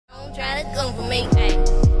try to come for me, ayy.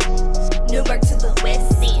 Newburgh to the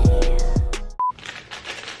west end.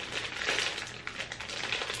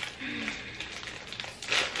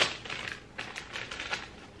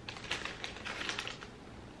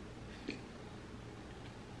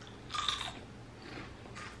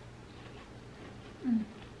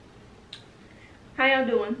 How y'all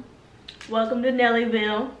doing? Welcome to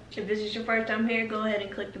Nellyville. If this is your first time here, go ahead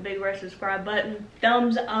and click the big red subscribe button.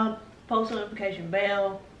 Thumbs up, post notification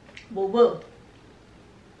bell. Woo woo.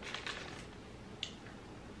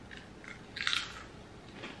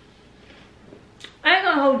 I ain't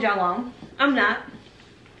gonna hold y'all long. I'm not.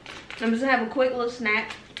 I'm just gonna have a quick little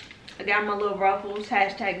snack. I got my little Ruffles.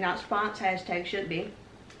 Hashtag not sponsor. Hashtag should be.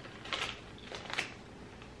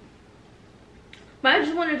 But I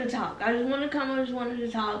just wanted to talk. I just wanted to come. I just wanted to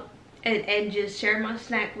talk and just share my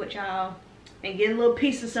snack with y'all and get a little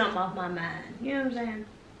piece of something off my mind. You know what I'm saying?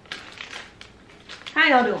 How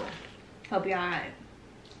y'all doing? Hope y'all alright.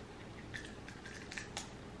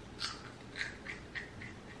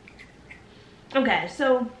 Okay,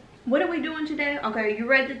 so what are we doing today? Okay, you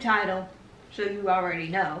read the title, so you already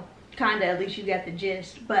know. Kinda, at least you got the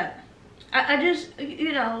gist. But I just,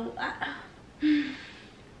 you know,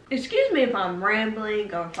 excuse me if I'm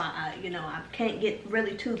rambling or if I can't get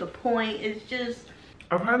really to the point. It's just,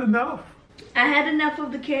 I've had enough. I had enough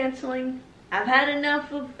of the canceling. I've had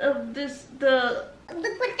enough of this,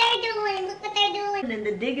 look what they're doing, look what they're doing. And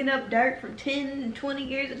the digging up dirt from 10 and 20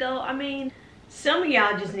 years ago. I mean, some of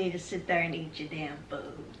y'all just need to sit there and eat your damn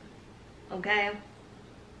food, okay?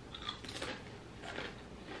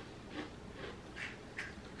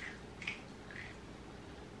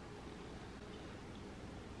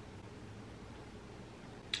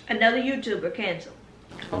 Another YouTuber canceled,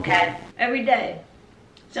 okay? Every day,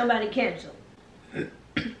 somebody canceled.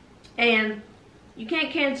 And you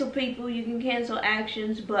can't cancel people, you can cancel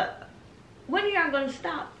actions, but when are y'all gonna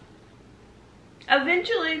stop?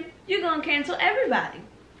 Eventually, you're gonna cancel everybody.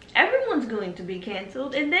 Everyone's going to be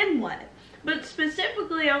canceled, and then what? But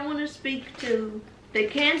specifically, I wanna speak to the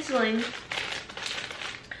canceling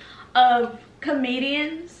of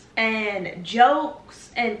comedians and jokes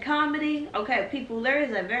and comedy. Okay, people, there is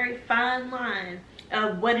a very fine line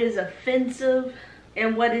of what is offensive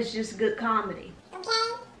and what is just good comedy. Okay.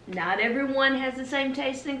 Not everyone has the same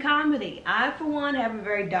taste in comedy. I, for one, have a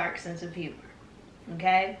very dark sense of humor.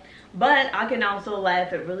 Okay? But I can also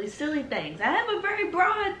laugh at really silly things. I have a very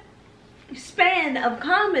broad span of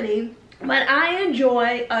comedy, but I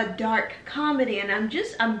enjoy a dark comedy. And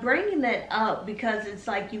I'm bringing that up because it's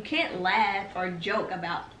like you can't laugh or joke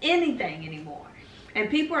about anything anymore. And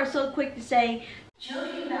people are so quick to say,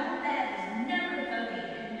 joking about that is never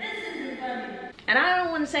funny. This isn't funny. And I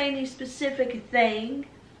don't want to say any specific thing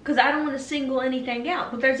because I don't want to single anything out.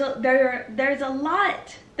 But there's a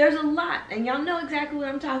lot. There's a lot. And y'all know exactly what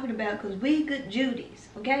I'm talking about because we good Judies,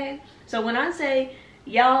 okay? So when I say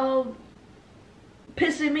y'all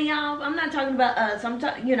pissing me off, I'm not talking about us. I'm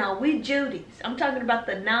talking, you know, we Judies. I'm talking about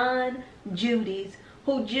the non-Judies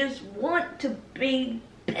who just want to be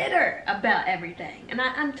bitter about everything. And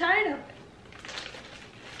I'm tired of it.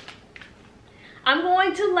 I'm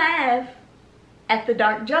going to laugh at the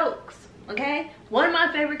dark jokes, okay? One of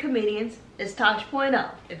my favorite comedians is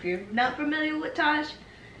Tosh.0. If you're not familiar with Tosh,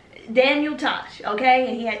 Daniel Tosh,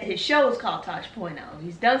 okay? And his show is called Tosh.0.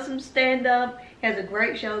 He's done some stand-up. He has a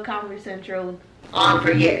great show, Comedy Central, on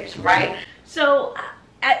for years, right? So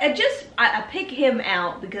I pick him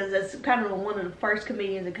out because that's kind of one of the first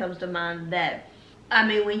comedians that comes to mind that, I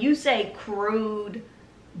mean, when you say crude,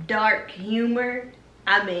 dark humor,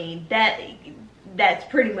 I mean, that's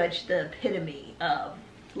pretty much the epitome of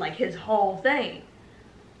like his whole thing.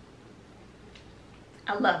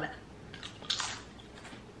 I love it.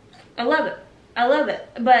 I love it. I love it.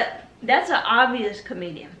 But that's an obvious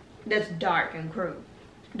comedian that's dark and crude.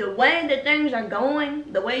 The way that things are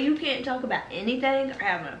going, the way you can't talk about anything or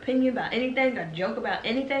have an opinion about anything or joke about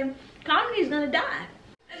anything, comedy is gonna die.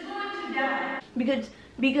 It's going to die.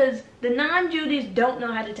 Because the non-Judies don't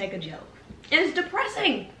know how to take a joke. And it's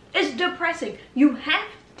depressing. It's depressing. You have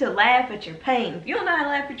to laugh at your pain. If you don't know how to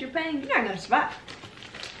laugh at your pain, you're not gonna survive.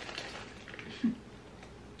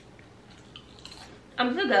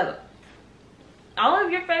 I'm sick of it. All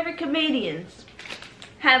of your favorite comedians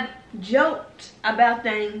have joked about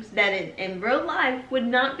things that in real life would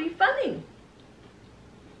not be funny.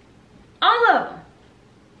 All of them.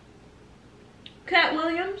 Cat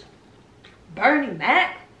Williams, Bernie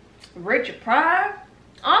Mac, Richard Pryor,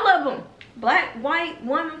 all of them. Black, white,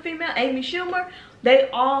 woman, female, Amy Schumer, they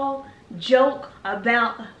all joke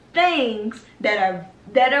about things that are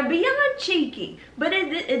that are beyond cheeky. But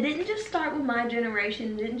it didn't just start with my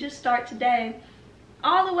generation. It didn't just start today.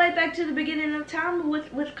 All the way back to the beginning of time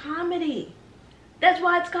with comedy. That's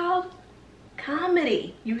why it's called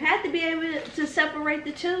comedy. You have to be able to separate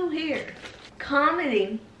the two here.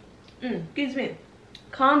 Comedy, excuse me,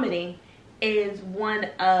 comedy is one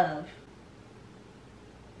of,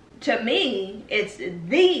 to me, it's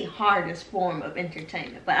the hardest form of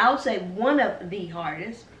entertainment. But I would say one of the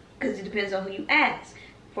hardest, because it depends on who you ask.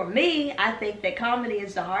 For me, I think that comedy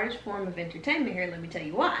is the hardest form of entertainment here. Let me tell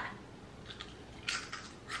you why.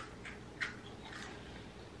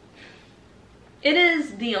 It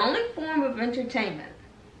is the only form of entertainment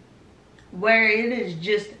where it is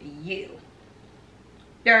just you.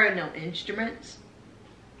 There are no instruments.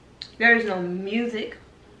 There's no music.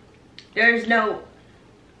 There's no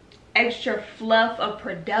extra fluff of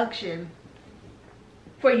production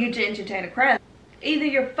for you to entertain a crowd. Either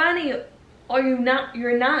you're funny or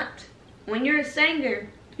you're not. When you're a singer,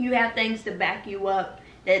 you have things to back you up.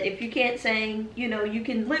 That if you can't sing, you know, you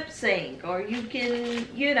can lip sync, or you can,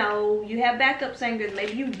 you know, you have backup singers.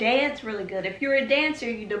 Maybe you dance really good. If you're a dancer,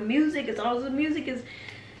 the music is,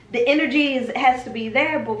 the energy has to be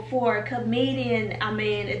there. But for a comedian, I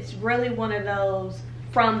mean, it's really one of those,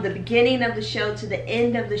 from the beginning of the show to the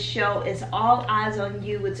end of the show, it's all eyes on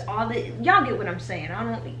you. It's all the, y'all get what I'm saying.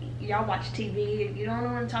 Y'all watch TV, you don't know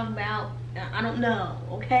what I'm talking about. I don't know,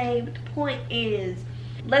 okay? But the point is,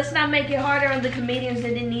 let's not make it harder on the comedians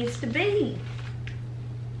than it needs to be.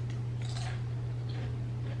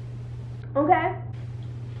 Okay?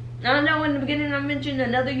 I know in the beginning I mentioned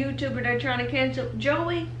another YouTuber they're trying to cancel,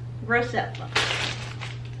 Joey Graceffa.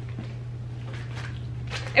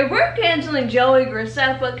 If we're canceling Joey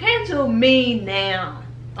Graceffa, cancel me now.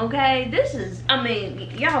 Okay? This is, I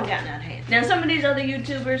mean, y'all got nothing hands. Now some of these other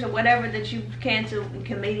YouTubers or whatever that you've canceled,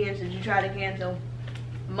 comedians that you try to cancel,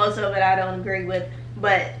 most of it I don't agree with.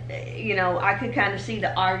 But, you know, I could kind of see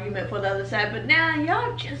the argument for the other side. But now,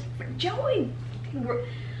 y'all just, Joey,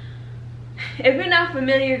 if you're not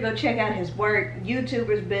familiar, go check out his work.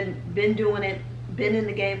 YouTuber's been doing it, been in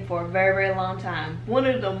the game for a very, very long time. One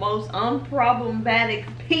of the most unproblematic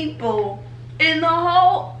people in the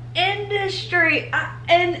whole industry.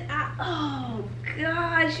 Oh,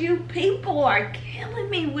 gosh, you people are killing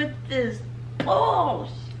me with this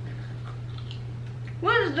bullshit.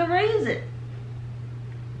 What is the reason?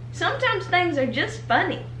 Sometimes things are just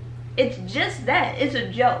funny. It's just that. It's a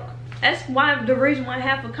joke. That's why the reason why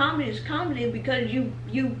half of comedy is comedy, because you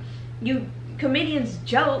comedians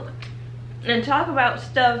joke and talk about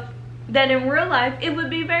stuff that in real life it would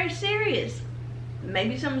be very serious.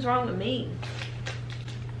 Maybe something's wrong with me.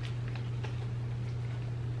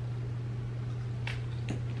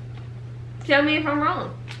 Tell me if I'm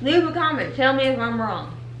wrong. Leave a comment. Tell me if I'm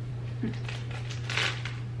wrong.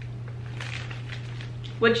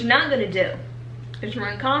 What you're not gonna do is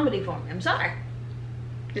run comedy for me. I'm sorry.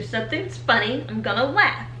 If something's funny, I'm gonna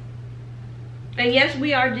laugh. And yes,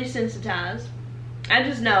 we are desensitized. I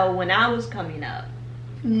just know when I was coming up,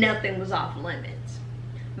 nothing was off limits.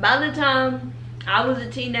 By the time I was a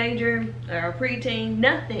teenager or a preteen,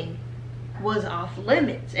 nothing was off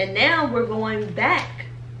limits. And now we're going back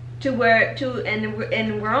to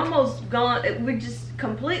and we're almost gone. We're just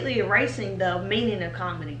completely erasing the meaning of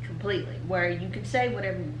comedy completely, where you can say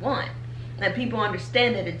whatever you want and people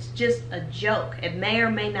understand that it's just a joke. It may or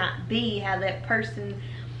may not be how that person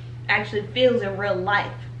actually feels in real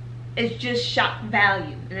life. It's just shock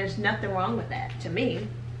value, and there's nothing wrong with that. To me,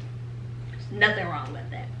 there's nothing wrong with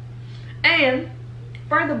that. And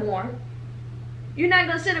furthermore, you're not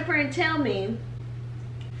gonna sit up here and tell me,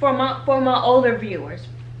 for my older viewers,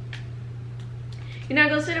 you're not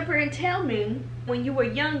gonna sit up here and tell me when you were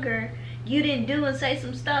younger you didn't do and say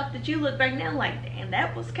some stuff that you look back now like, damn,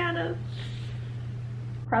 that was kind of,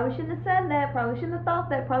 probably shouldn't have said that, probably shouldn't have thought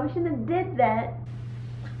that, probably shouldn't have did that.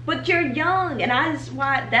 But you're young, and that's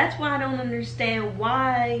why I don't understand,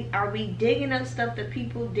 why are we digging up stuff that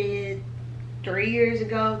people did 3 years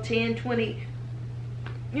ago, 10, 20.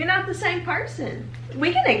 You're not the same person.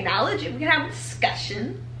 We can acknowledge it, we can have a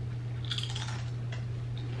discussion.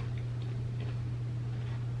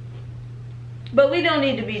 But we don't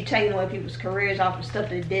need to be taking away people's careers off of stuff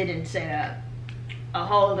they did and said a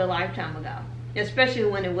whole other lifetime ago. Especially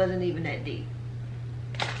when it wasn't even that deep.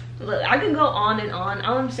 Look, I can go on and on.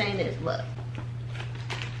 All I'm saying is, look.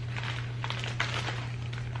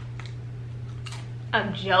 A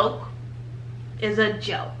joke is a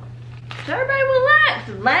joke. So everybody relax.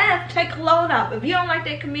 Laugh. Take a load off. If you don't like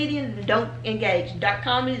that comedian, don't engage. Dark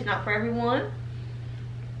comedy is not for everyone.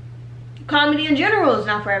 Comedy in general is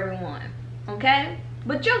not for everyone. Okay?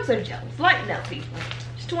 But jokes are jokes. Lighten up, people.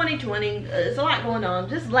 2020. There's a lot going on.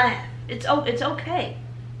 Just laugh. It's okay.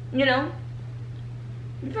 You know,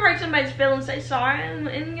 if you hurt somebody's feelings, say sorry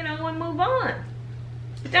and you know, and move on.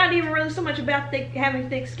 It's not even really so much about having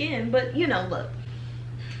thick skin, but you know, look,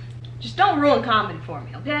 just don't ruin comedy for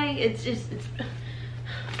me, okay? It's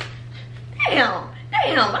damn,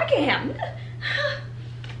 I can't.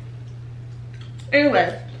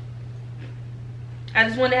 Anyway, I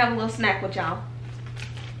just wanted to have a little snack with y'all.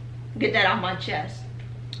 Get that off my chest.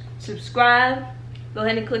 Subscribe. Go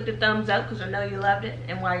ahead and click the thumbs up because I know you loved it.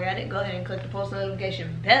 And while you're at it, go ahead and click the post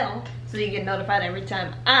notification bell so you get notified every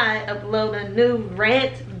time I upload a new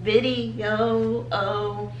rant video.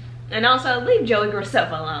 Oh, and also leave Joey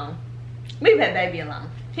Graceffa alone. Leave that baby alone.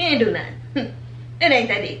 He ain't do nothing. It ain't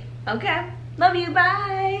that deep. Okay? Love you.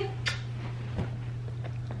 Bye.